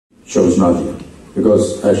chose Nadia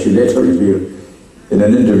because, as she later revealed in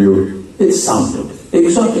an interview, it sounded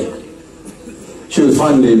exotic. She was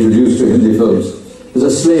finally introduced to Hindi films as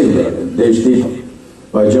a slave girl in Desh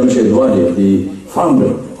Deepak by Jamshed Wadia, the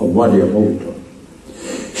founder of Wadia movie.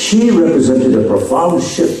 She represented a profound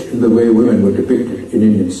shift in the way women were depicted in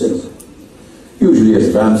Indian cinema, usually as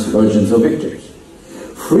vamps, virgins, or victims.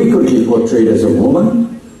 Frequently portrayed as a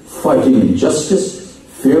woman fighting injustice,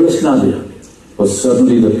 fearless Nadia was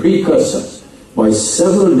certainly the precursor by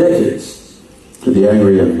several decades to the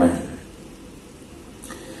angry young man.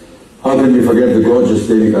 How can we forget the gorgeous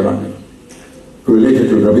Devi Karani, related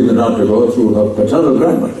to Rabindranath Tagore through her paternal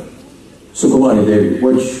grandmother, Sukumari Devi,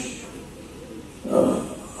 which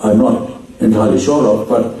I'm not entirely sure of,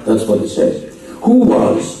 but that's what it says, who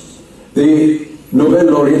was the Nobel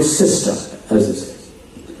laureate's sister, as it says.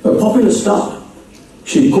 A popular star,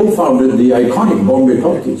 she co-founded the iconic Bombay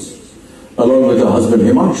Talkies, along with her husband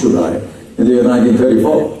Himanshu Rai in the year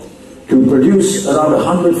 1934, to produce around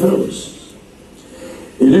 100 films.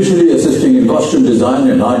 Initially assisting in costume design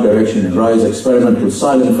and art direction in Rai's experimental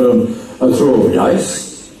silent film, A Throw of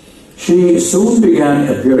Dice, she soon began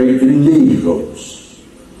appearing in lead roles.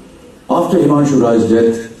 After Himanshu Rai's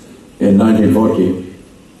death in 1940,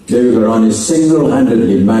 Devi Karani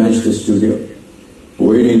single-handedly managed the studio,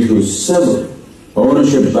 wading through several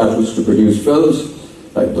ownership battles to produce films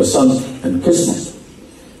like Basant and Kismet,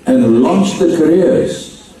 and launched the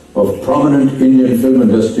careers of prominent Indian film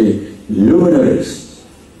industry luminaries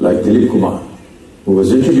like Dilip Kumar, who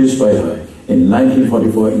was introduced by her in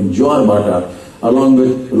 1944 in Jawar Bata, along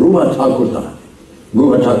with Ruma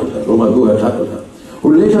Guha Thakurta,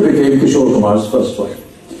 who later became Kishore Kumar's first wife.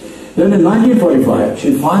 Then in 1945,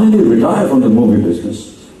 she finally retired from the movie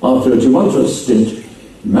business after a tumultuous stint,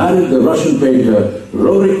 married the Russian painter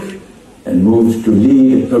Rorik, and moved to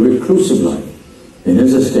lead a reclusive life in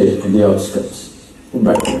his estate on the outskirts of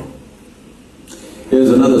Bachchan. Here's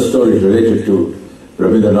another story related to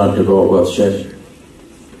Rabindranath Tagore worth sharing.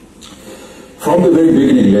 From the very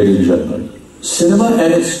beginning, ladies and gentlemen, cinema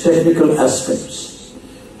and its technical aspects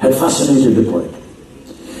had fascinated the poet.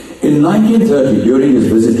 In 1930, during his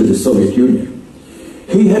visit to the Soviet Union,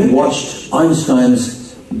 he had watched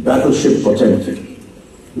Einstein's Battleship Potemkin,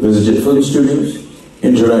 visited film studios,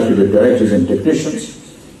 interacted with directors and technicians,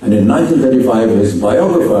 and in 1935, his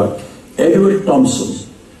biographer, Edward Thompson,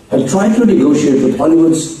 had tried to negotiate with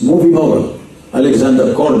Hollywood's movie mogul,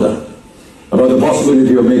 Alexander Korda, about the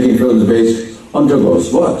possibility of making films based on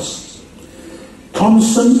Tagore's works.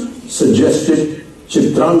 Thompson suggested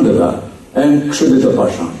Chitrangada and Kshudita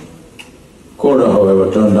Pashan. Korda,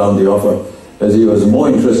 however, turned down the offer as he was more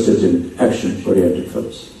interested in action-oriented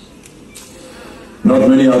films. Not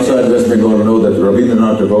many outside West Bengal know that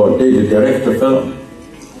Rabindranath Tagore did direct a film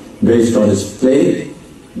based on his play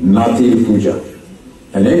Nati Puja,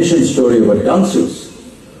 an ancient story of a danceress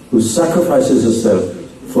who sacrifices herself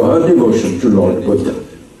for her devotion to Lord Buddha.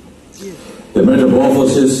 The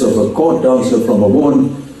metamorphosis of a court dancer from a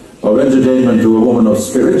woman of entertainment to a woman of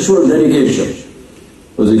spiritual dedication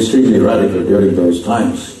was extremely radical during those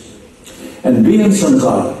times. And B.N.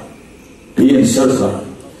 Sarkar,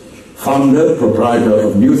 founder, proprietor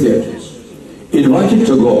of New Theatres, invited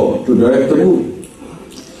Tagore to direct the movie.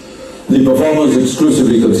 The performers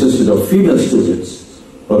exclusively consisted of female students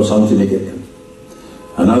from Santiniketan,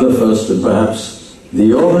 another first and perhaps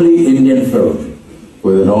the only Indian film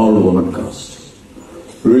with an all-woman cast.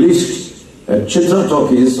 Released at Chitra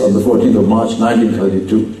Talkies on the 14th of March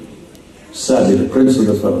 1932, sadly the prints of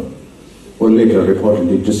the film were later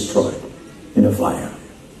reportedly destroyed in a fire.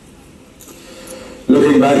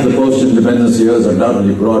 Looking back, the post-independence years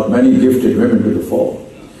undoubtedly brought many gifted women to the fore.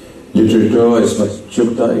 Literature Ismat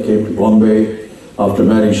Chugtai came to Bombay after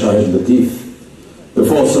marrying Shahid Latif. The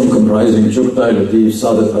foursome comprising Chugtai, Latif,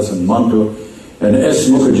 Sadat Hasan Manto, and S.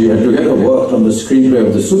 Mukherjee had together worked on the screenplay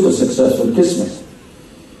of the super successful Kismet.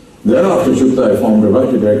 Thereafter, Chugtai formed a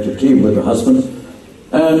writer-director team with her husband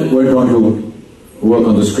and went on to work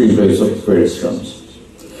on the screenplays of various films.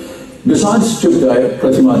 Besides Chugtai,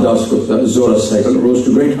 Pratima Dasgupta, Zora Sehgal, rose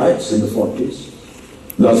to great heights in the 40s.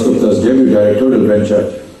 Dasgupta's debut directorial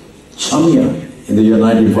venture, Chamia, in the year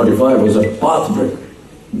 1945, was a pathbreaker,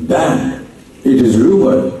 banned, it is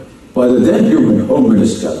rumored, by the then Human Home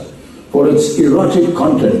Minister for its erotic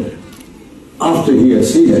content after he had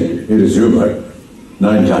seen it is rumored,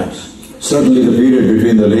 9 times. Certainly the period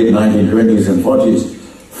between the late 1920s and 40s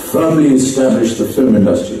firmly established the film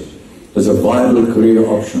industry as a viable career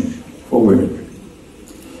option for women.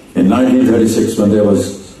 In 1936, when there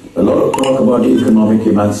was a lot of talk about economic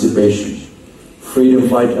emancipation, freedom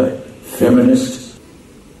fighter, feminist,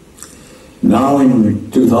 Now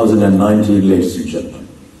in 2019, ladies and gentlemen,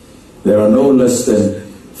 there are no less than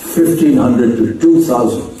 1,500 to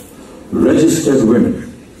 2,000 registered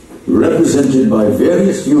women represented by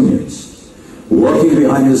various unions working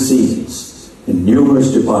behind the scenes in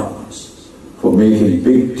numerous departments for making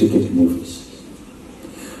big-ticket movies.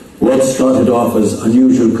 What started off as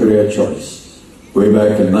unusual career choice way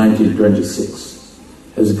back in 1926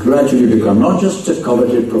 has gradually become not just a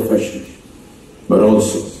coveted profession, but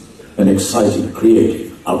also an exciting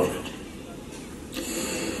creative outlet.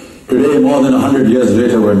 Today, more than 100 years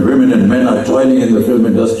later, when women and men are toiling in the film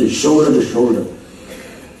industry shoulder to shoulder,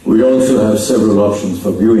 we also have several options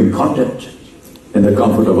for viewing content in the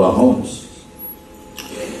comfort of our homes.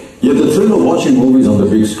 Yet the thrill of watching movies on the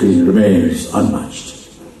big screen remains unmatched.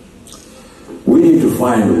 We need to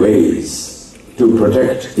find ways to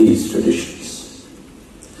protect these traditions.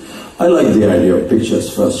 I like the idea of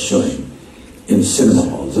pictures first showing in cinema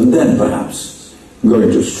halls and then perhaps going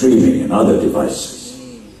to streaming and other devices.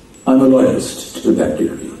 I'm a loyalist to that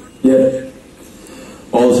degree. Yet,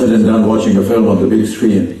 all said and done, watching a film on the big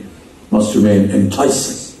screen must remain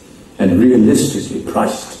enticing and realistically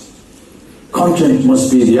priced. Content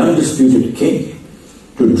must be the undisputed king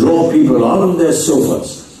to draw people out of their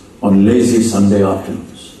sofas on lazy Sunday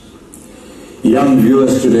afternoons. Young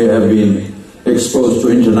viewers today have been exposed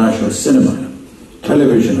to international cinema,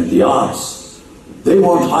 television and the arts. They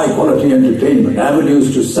want high-quality entertainment,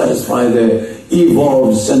 avenues to satisfy their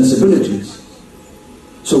evolved sensibilities.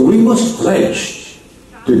 So we must pledge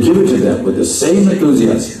to give it to them with the same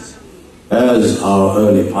enthusiasm as our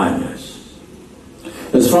early pioneers.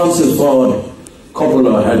 As Francis Ford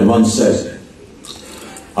Coppola had once said,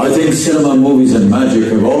 I think cinema, movies and magic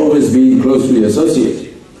have always been closely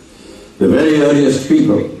associated. The very earliest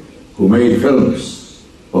people who made films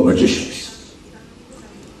were magicians.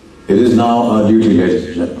 It is now our duty, ladies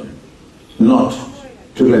and gentlemen, not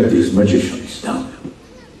to let these magicians